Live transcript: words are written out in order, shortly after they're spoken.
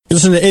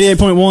Listen to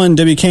 88.1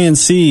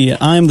 WKNC.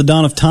 I'm the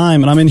Dawn of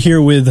Time, and I'm in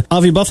here with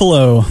Avi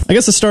Buffalo. I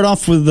guess let's start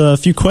off with a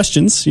few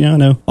questions. I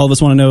know all of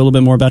us want to know a little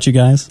bit more about you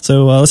guys.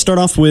 So let's start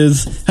off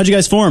with, how'd you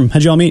guys form?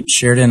 How'd you all meet?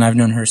 Sheridan, I've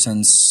known her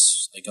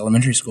since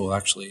elementary school,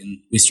 actually, and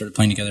we started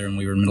playing together when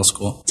we were in middle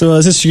school. So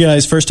is this you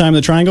guys' first time in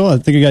the Triangle? I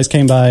think you guys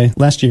came by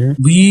last year.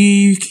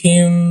 We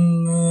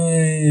came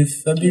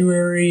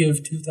February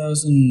of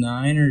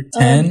 2009 or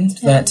 10.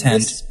 That 10.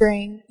 This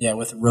spring. Yeah,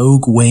 with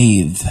Rogue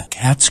Wave,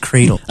 Cat's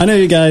Cradle. I know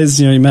you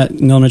guys, you met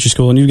in elementary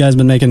school, and you guys have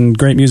been making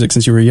great music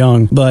since you were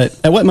young, but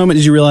at what moment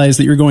did you realize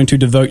that you were going to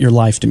devote your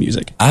life to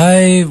music?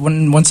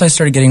 Once I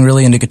started getting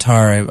really into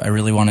guitar, I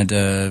really wanted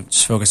to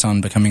just focus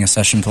on becoming a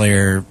session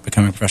player,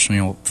 becoming a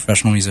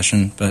professional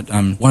musician. But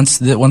once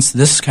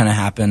this kind of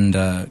happened,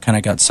 kind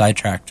of got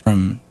sidetracked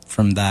from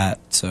that,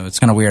 so it's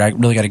kind of weird. I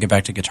really got to get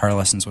back to guitar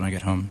lessons when I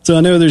get home. So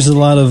I know there's a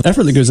lot of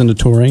effort that goes into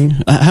touring.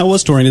 How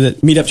was touring? Did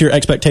it meet up to your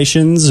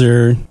expectations,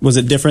 or was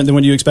it different than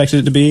what you expected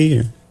it to be?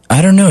 Or?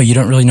 I don't know. You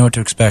don't really know what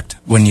to expect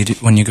when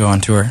you go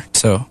on tour.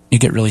 So you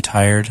get really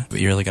tired, but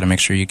you really got to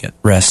make sure you get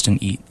rest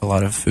and eat a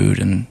lot of food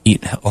and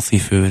eat healthy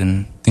food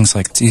and things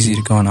like that. It's easy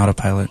to go on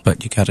autopilot,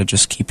 but you got to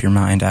just keep your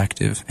mind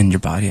active and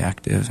your body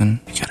active, and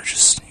you got to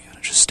just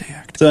stay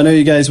active. So I know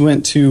you guys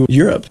went to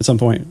Europe at some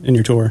point in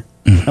your tour.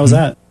 Mm-hmm. How was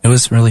that? It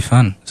was really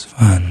fun. It was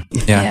fun.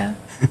 Yeah.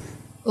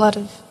 A lot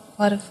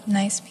of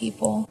nice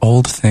people.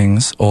 Old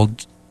things, a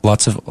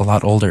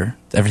lot older.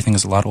 Everything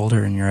is a lot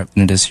older in Europe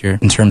than it is here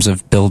in terms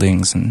of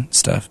buildings and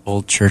stuff.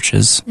 Old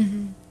churches,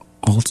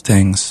 old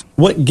things.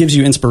 What gives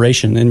you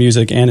inspiration in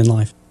music and in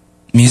life?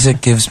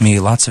 Music gives me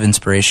lots of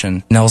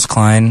inspiration. Nels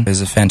Cline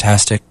is a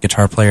fantastic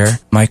guitar player.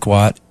 Mike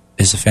Watt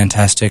is a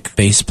fantastic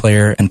bass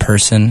player and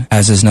person,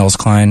 as is Nels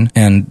Cline.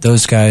 And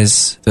those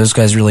guys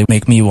really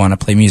make me want to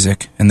play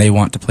music, and they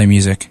want to play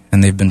music,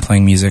 and they've been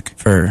playing music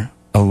for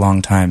a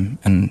long time,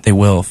 and they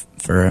will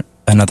for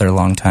another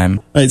long time.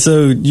 All right,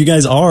 so you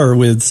guys are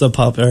with Sub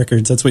Pop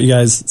Records. That's what you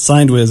guys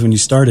signed with when you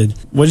started.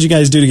 What did you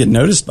guys do to get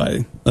noticed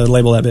by a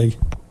label that big?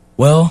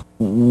 Well,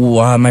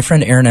 my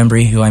friend Aaron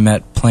Embry, who I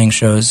met playing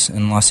shows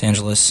in Los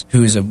Angeles,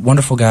 who is a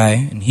wonderful guy,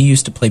 and he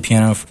used to play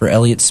piano for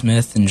Elliott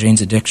Smith and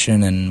Jane's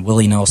Addiction and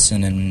Willie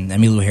Nelson and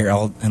Emmylou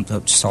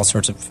Harris, just all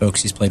sorts of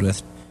folks he's played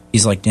with.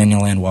 He's like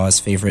Daniel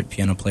Lanois' favorite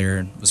piano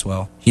player as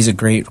well. He's a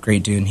great,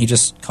 great dude. And he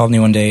just called me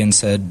one day and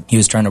said he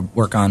was trying to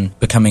work on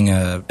becoming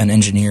an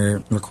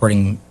engineer,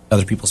 recording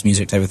other people's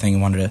music type of thing.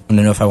 He wanted to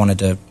know if I wanted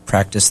to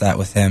practice that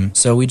with him.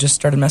 So we just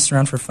started messing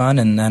around for fun,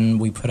 and then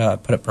we put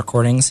up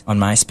recordings on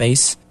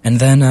MySpace. And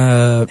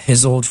then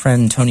his old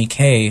friend Tony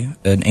Kay,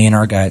 an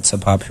A&R guy at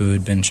Sub Pop who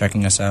had been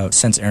checking us out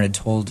since Aaron had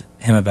told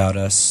him about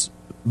us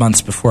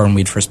months before when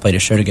we'd first played a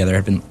show together,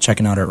 had been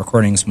checking out our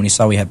recordings. When he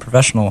saw we had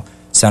professional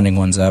sounding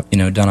ones up,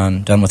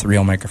 done with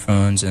real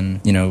microphones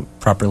and,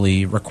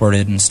 properly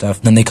recorded and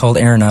stuff. Then they called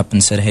Aaron up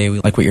and said, hey, we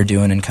like what you're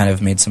doing, and kind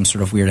of made some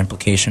sort of weird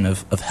implication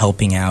of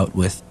helping out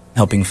with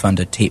helping fund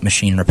a tape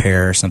machine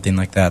repair or something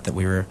like that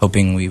we were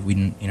hoping we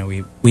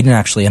didn't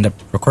actually end up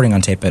recording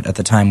on tape, but at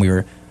the time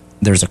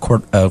there's a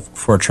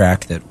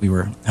 4-track that we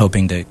were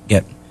hoping to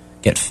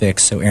get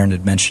fixed. So Aaron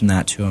had mentioned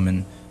that to him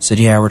and said,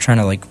 yeah, we're trying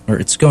to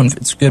it's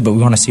good, but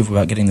we want to see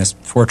about getting this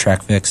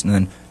 4-track fixed. And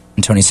then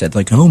Tony said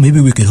oh, maybe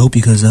we could help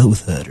you guys out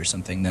with that or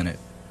something. Then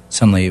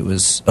suddenly it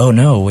was, oh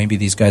no, maybe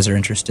these guys are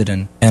interested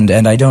in, and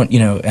I don't,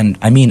 and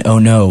I mean, oh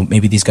no,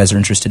 maybe these guys are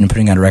interested in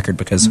putting out a record,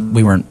 because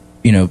we weren't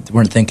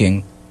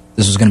thinking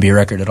this was going to be a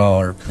record at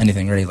all or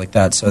anything really like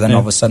that. So then all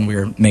of a sudden we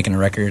were making a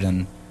record,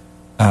 and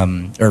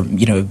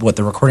what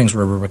the recordings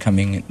were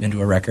becoming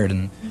into a record.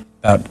 And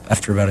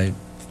after about a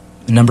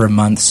number of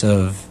months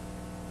of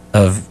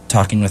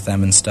talking with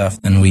them and stuff,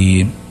 and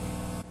we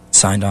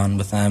signed on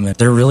with them. And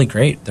they're really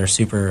great. They're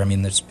super. I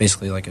mean, it's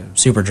basically like a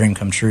super dream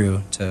come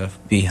true to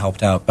be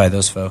helped out by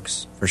those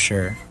folks, for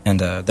sure. And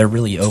they're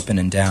really open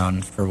and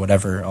down for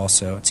whatever.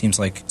 Also, it seems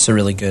like it's a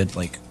really good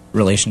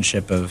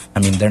relationship of,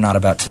 they're not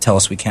about to tell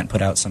us we can't put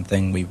out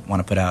something we want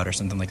to put out or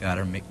something like that,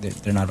 or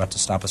they're not about to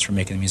stop us from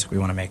making the music we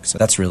want to make. So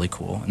that's really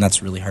cool, and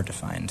that's really hard to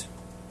find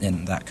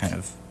in that kind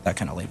of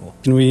label.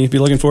 Can we be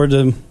looking forward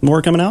to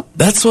more coming out?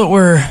 That's what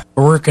we're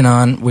working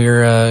on.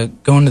 We're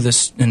going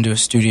into a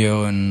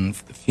studio and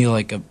feel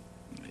like a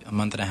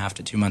month and a half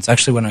to 2 months.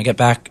 Actually, when I get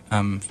back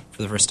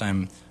for the first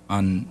time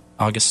on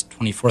August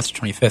 24th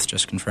to 25th,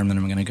 just confirmed that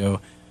I'm going to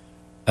go.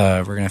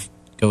 We're going to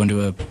go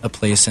into a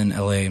place in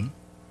LA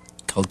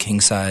called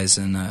King Size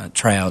and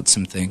try out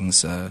some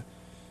things.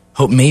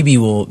 Hope maybe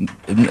we'll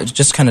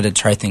just kind of to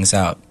try things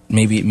out.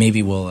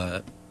 Maybe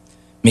we'll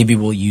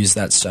use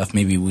that stuff.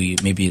 Maybe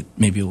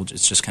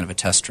it's just kind of a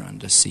test run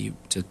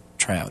to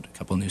try out a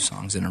couple new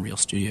songs in a real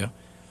studio.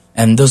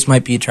 And those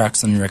might be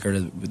tracks on the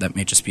record that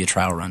may just be a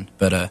trial run.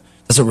 But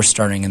that's what we're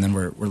starting, and then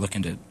we're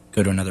looking to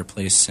go to another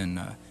place in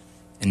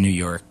New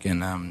York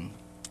in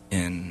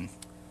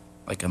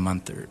like a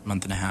month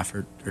and a half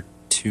or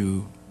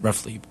two,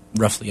 roughly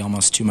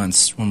almost 2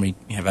 months, when we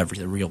have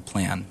the real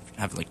plan.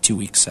 Have 2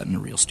 weeks set in a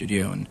real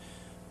studio and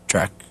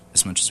track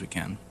as much as we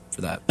can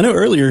for that. I know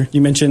earlier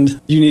you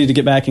mentioned you needed to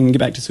get back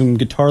to some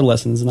guitar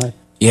lessons, and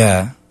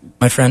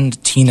My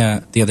friend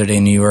Tina, the other day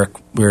in New York,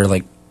 we were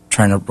like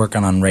trying to work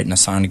on writing a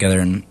song together,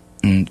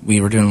 and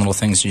we were doing little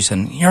things. She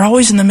said, "You're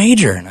always in the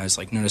major," and I was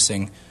like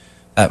noticing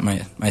that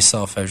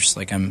myself. I was just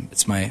like,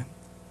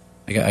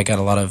 I got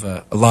a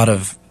lot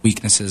of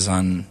weaknesses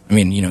on. I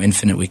mean,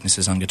 infinite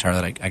weaknesses on guitar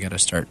that I got to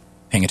start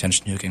paying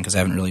attention to again, because I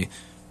haven't really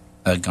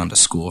gone to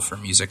school for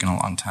music in a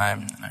long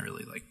time, and I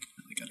really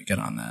got to get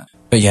on that.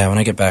 But yeah, when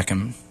I get back,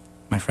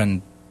 my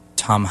friend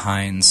Tom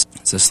Hines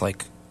is this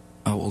like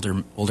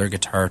older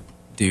guitar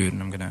dude,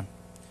 and I'm gonna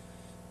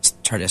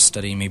try to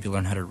study, maybe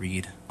learn how to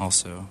read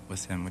also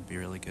with him would be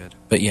really good.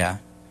 But yeah,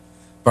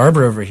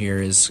 Barbara over here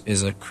is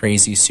a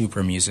crazy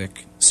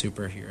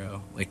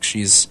superhero. Like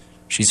she's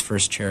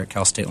first chair at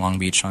Cal State Long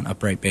Beach on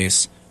upright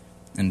bass,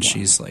 and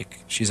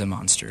she's a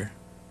monster.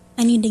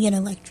 I need to get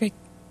electric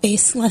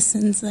bass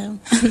lessons though.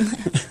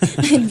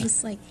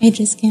 I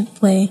just can't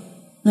play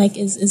like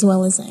as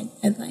well as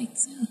I'd like.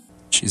 So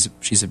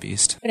she's a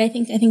beast. But I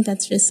think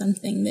that's just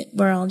something that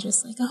we're all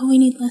just like, oh, we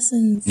need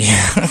lessons.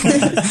 Yeah,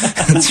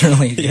 that's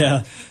really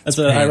yeah. That's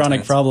an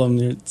ironic intense problem.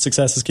 Your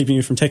success is keeping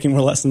you from taking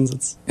more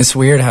lessons. It's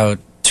weird how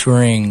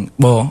touring.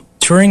 Well,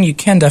 touring you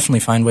can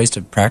definitely find ways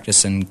to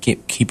practice and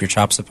keep your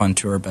chops up on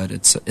tour, but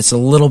it's a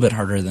little bit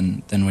harder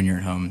than when you're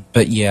at home.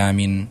 But yeah, I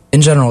mean,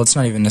 in general, it's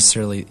not even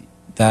necessarily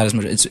that as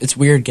much. It's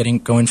weird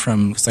going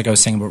from, because like I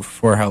was saying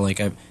before, how like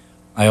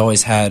I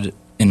always had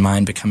in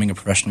mind becoming a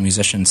professional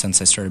musician since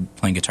I started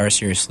playing guitar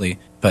seriously.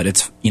 But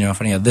it's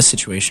funny how this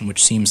situation,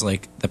 which seems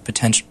like the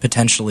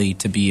potentially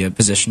to be a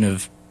position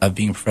of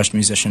being a professional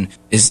musician,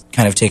 is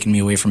kind of taking me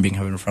away from being a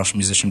professional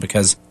musician,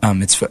 because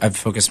I've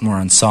focused more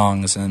on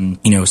songs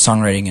and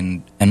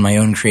songwriting and my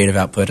own creative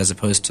output, as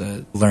opposed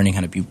to learning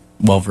how to be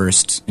well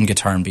versed in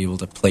guitar and be able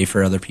to play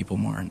for other people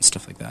more and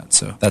stuff like that.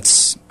 So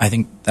I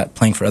think that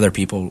playing for other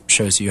people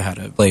shows you how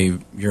to play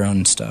your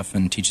own stuff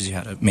and teaches you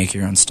how to make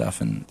your own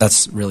stuff, and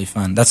that's really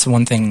fun. That's the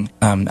one thing.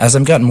 As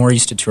I've gotten more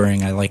used to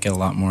touring, I like it a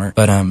lot more.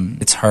 But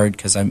it's hard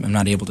because I'm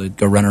not able to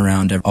go run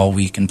around all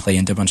week and play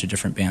into a bunch of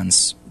different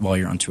bands while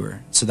you're on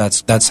tour. So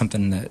that's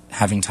something that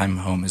having time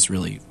home is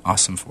really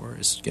awesome for,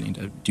 is getting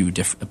to do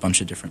a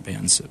bunch of different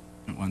bands at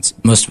once.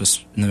 Most of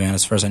us in the band,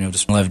 as far as I know,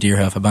 just love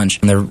Deerhoof a bunch,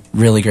 and they're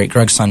really great.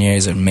 Greg Saunier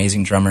is an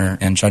amazing drummer,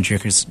 and John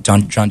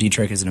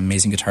Dietrich is an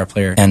amazing guitar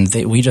player. And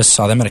we just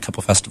saw them at a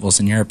couple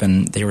festivals in Europe,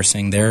 and they were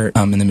saying they're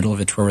in the middle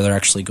of a tour where they're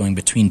actually going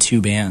between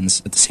two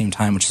bands at the same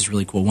time, which is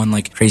really cool. One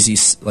like crazy,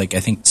 like I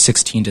think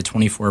 16 to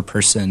 24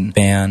 person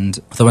band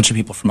with a bunch of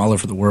people from all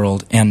over the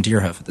world, and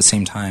Deerhoof at the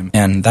same time.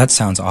 And that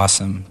sounds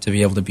awesome to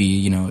be able to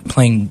be,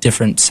 playing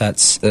different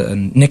sets.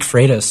 Nick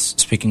Freitas,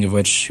 speaking of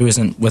which, who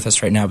isn't with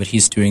us right now, but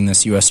he's doing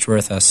this U.S. tour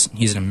with us.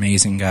 He's an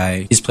amazing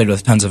guy. He's played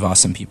with tons of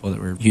awesome people that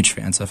we're huge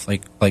fans of,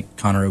 like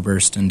Conor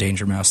Oberst and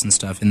Danger Mouse and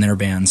stuff in their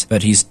bands.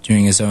 But he's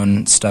doing his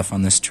own stuff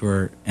on this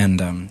tour, and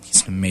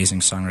he's an amazing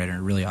songwriter,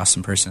 a really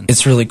awesome person.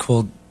 It's really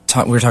cool.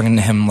 We were talking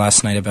to him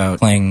last night about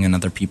playing in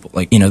other people,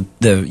 like, you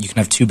can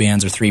have 2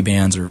 bands or 3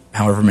 bands or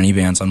however many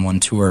bands on one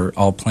tour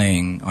all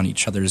playing on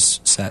each other's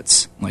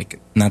sets. Like,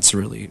 and that's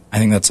I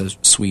think that's a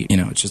sweet,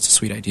 it's just a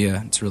sweet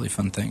idea. It's a really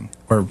fun thing.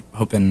 We're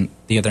hoping,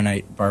 the other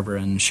night,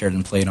 Barbara and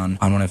Sheridan played on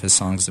one of his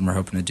songs, and we're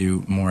hoping to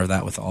do more of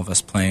that with all of us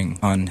playing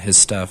on his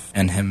stuff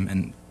and him,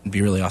 and it'd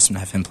be really awesome to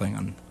have him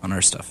playing on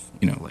our stuff.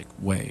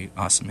 Way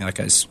awesome. Yeah, that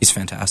guy's, he's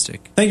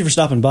fantastic. Thank you for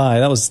stopping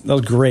by. That was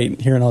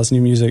great, hearing all this new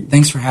music.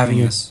 Thanks for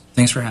having us.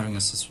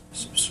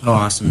 It's so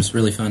awesome. It's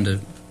really fun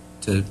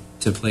to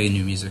play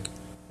new music.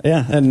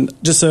 Yeah, and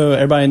just so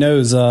everybody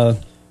knows,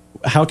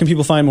 how can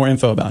people find more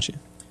info about you?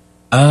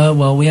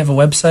 Well, we have a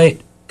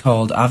website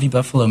called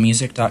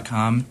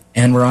avibuffalomusic.com,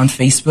 and we're on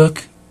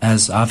Facebook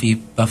as Avi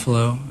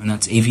Buffalo, and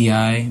that's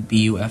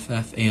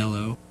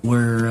AVIBUFFALO.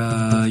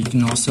 You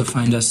can also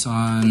find us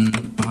on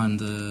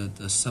the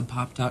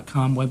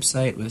subpop.com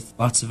website with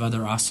lots of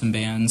other awesome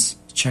bands.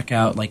 Check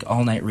out like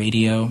All Night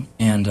Radio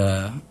and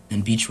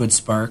Beechwood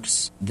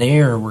Sparks.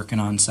 They're working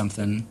on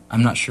something.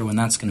 I'm not sure when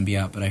that's going to be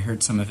out, but I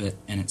heard some of it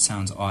and it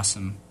sounds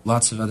awesome.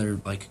 Lots of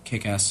other like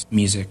kick-ass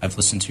music I've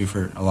listened to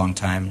for a long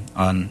time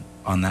on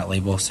that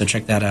label, so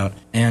check that out.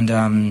 And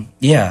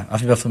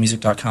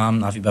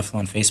AviBuffaloMusic.com, Avi Buffalo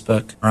on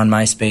Facebook, or on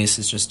MySpace.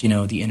 It's just,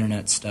 the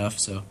internet stuff,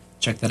 so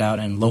check that out.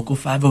 And Local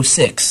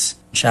 506,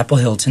 Chapel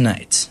Hill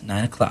tonight,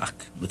 9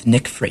 o'clock, with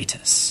Nick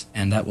Freitas,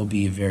 and that will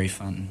be a very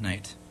fun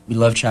night. We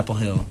love Chapel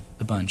Hill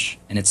a bunch,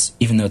 and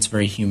even though it's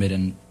very humid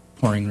and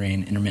pouring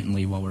rain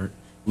intermittently while we're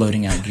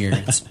loading out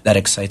gear, that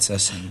excites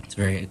us, and it's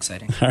very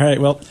exciting. All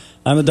right, well,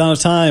 I'm the Dawn of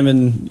Time,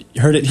 and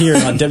you heard it here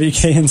on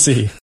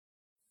WKNC.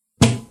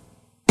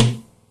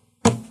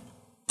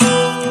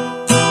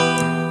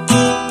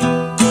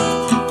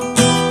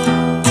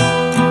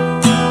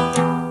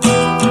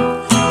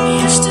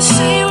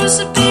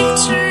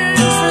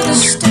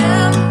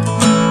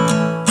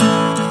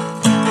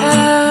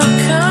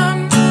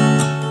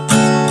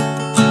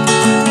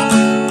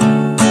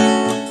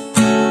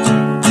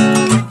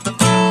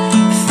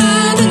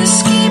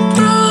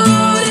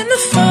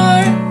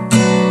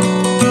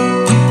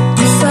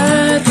 If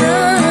I'd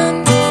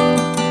run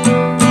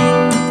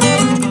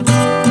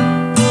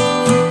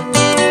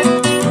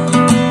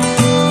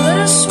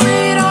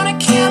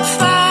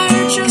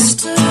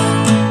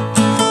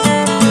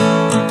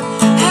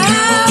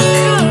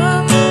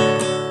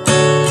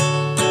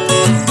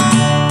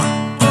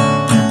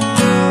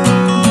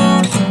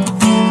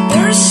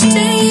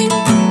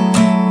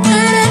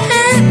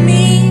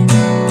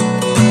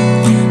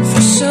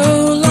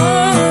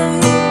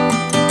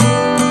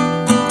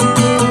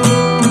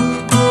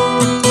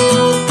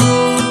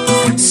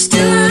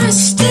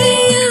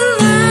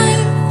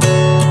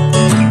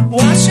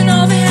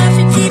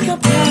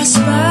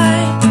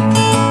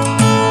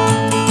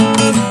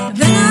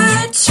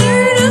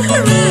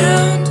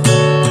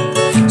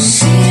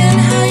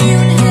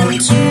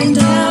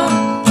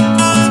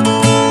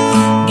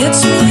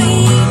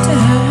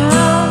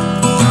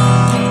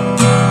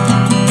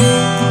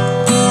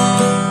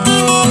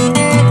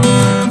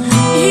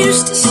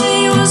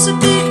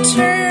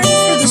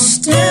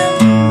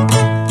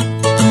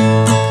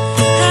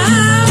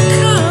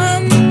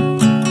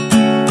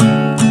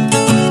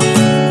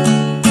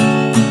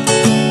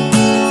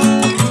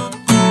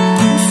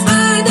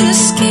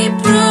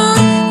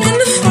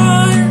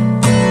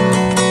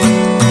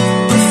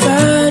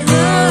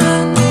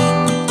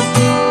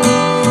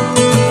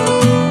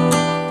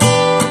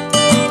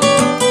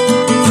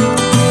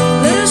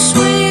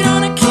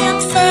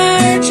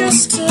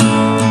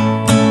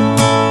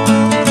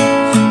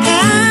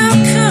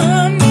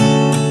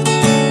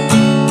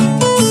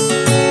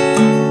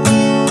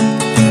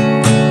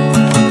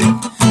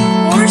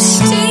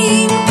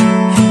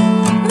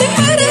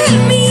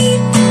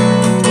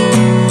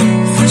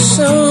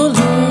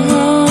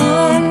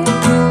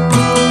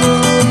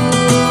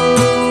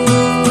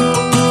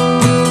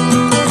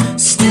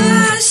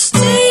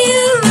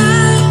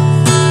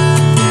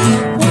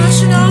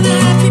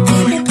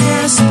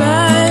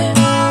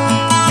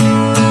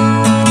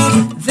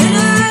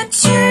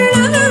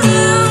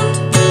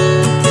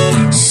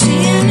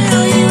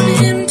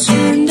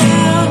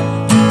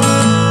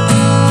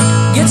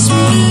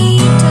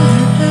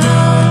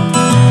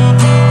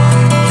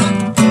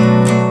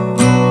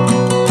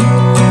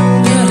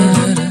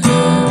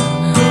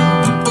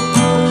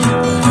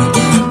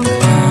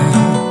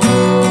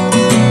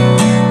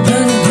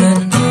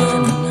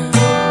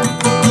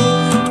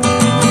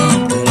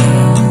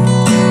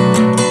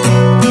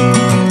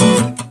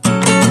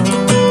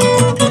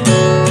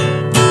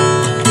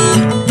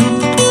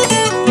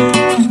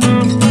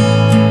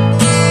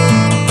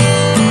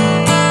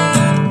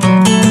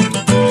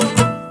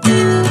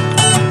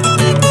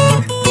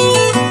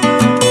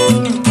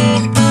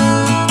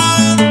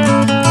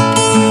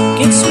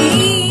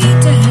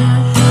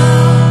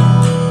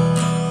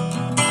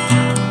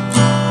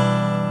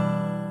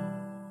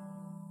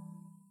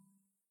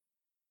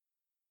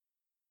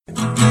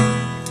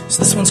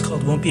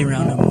Won't Be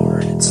Around No More.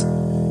 It's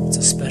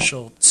a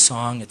special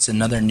song. It's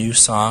another new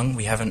song.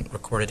 We haven't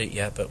recorded it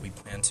yet, but we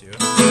plan to.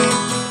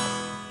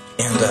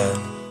 And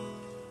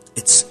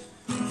it's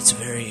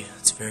very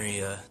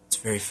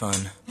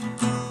fun.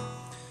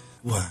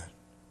 1,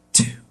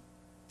 2,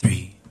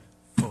 3,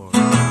 4.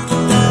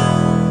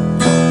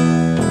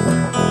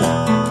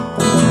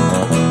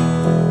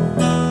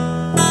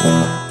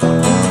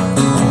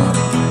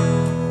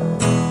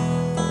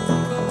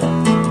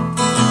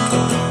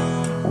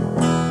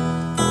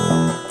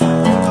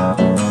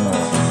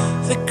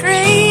 The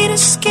Great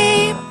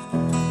Escape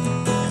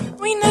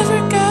we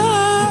never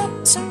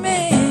got to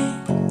make.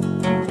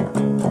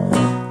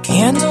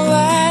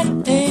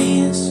 Candlelight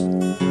days,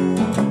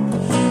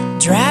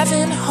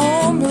 driving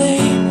home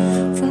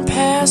late from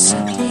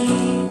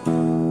Pasadena.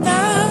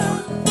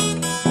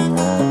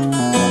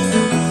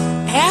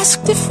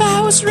 Asked if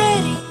I was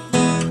ready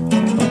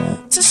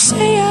to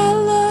say I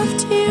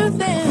loved you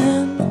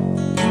then.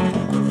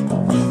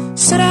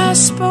 Said I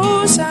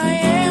suppose I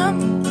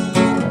am.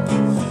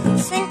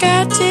 Think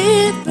I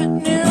did, but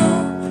knew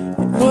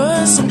it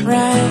wasn't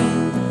right.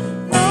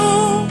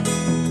 No,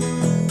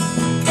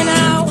 and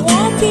I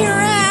won't be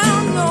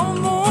around no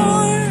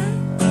more.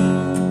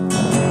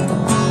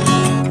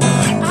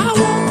 I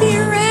won't be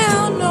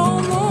around no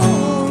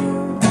more.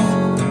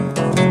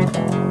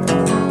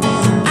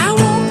 I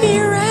won't be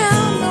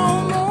around no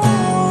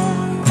more.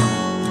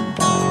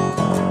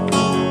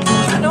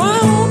 No,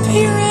 I won't be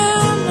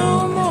around no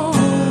more.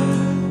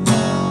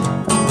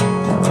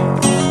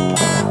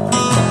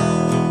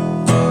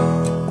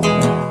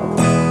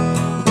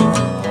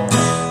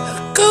 A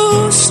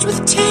ghost with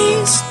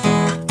taste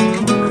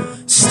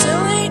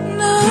still ain't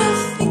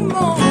nothing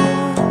more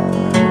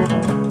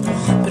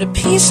but a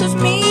piece of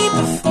me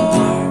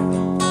before,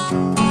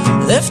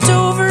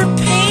 leftover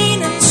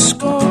pain and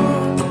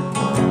scorn.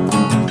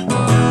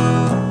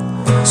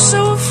 So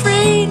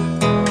afraid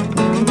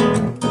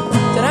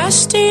that I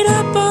stayed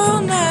up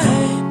all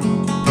night,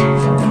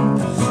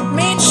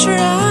 made sure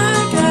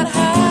I got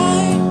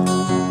high,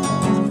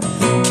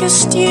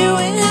 kissed you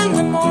in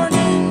the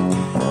morning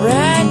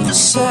right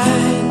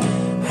beside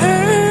her.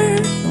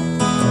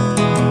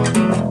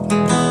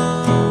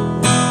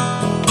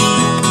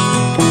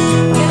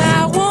 And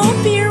I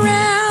won't be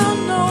around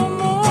no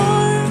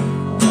more.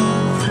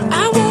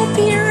 I won't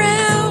be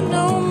around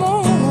no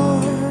more.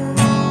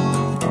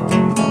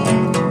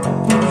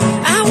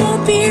 I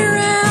won't be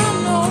around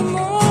no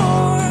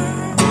more.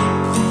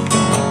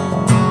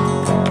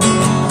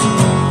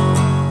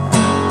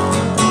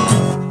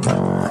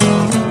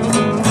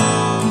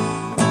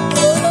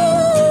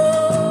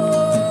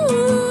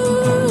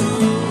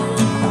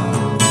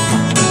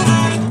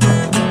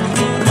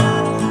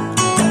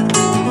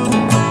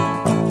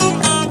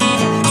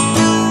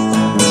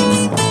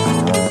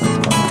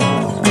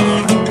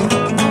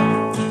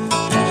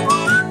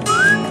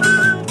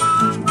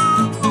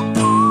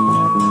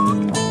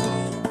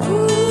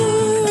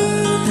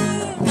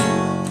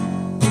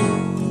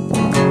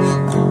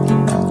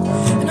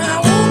 And I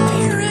won't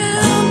be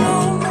around no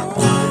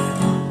more.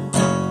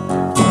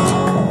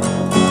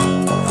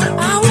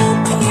 I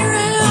won't be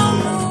around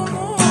no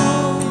more.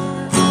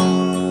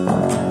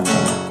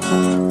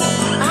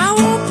 I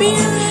won't be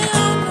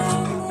around no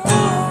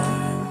more.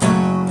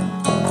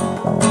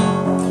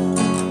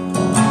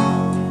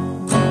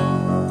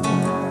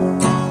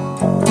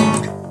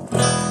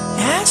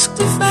 Asked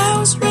if I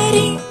was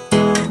ready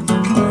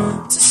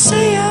to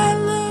say I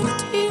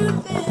loved you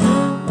then.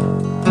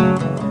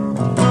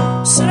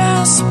 Said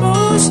I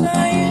suppose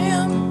I am.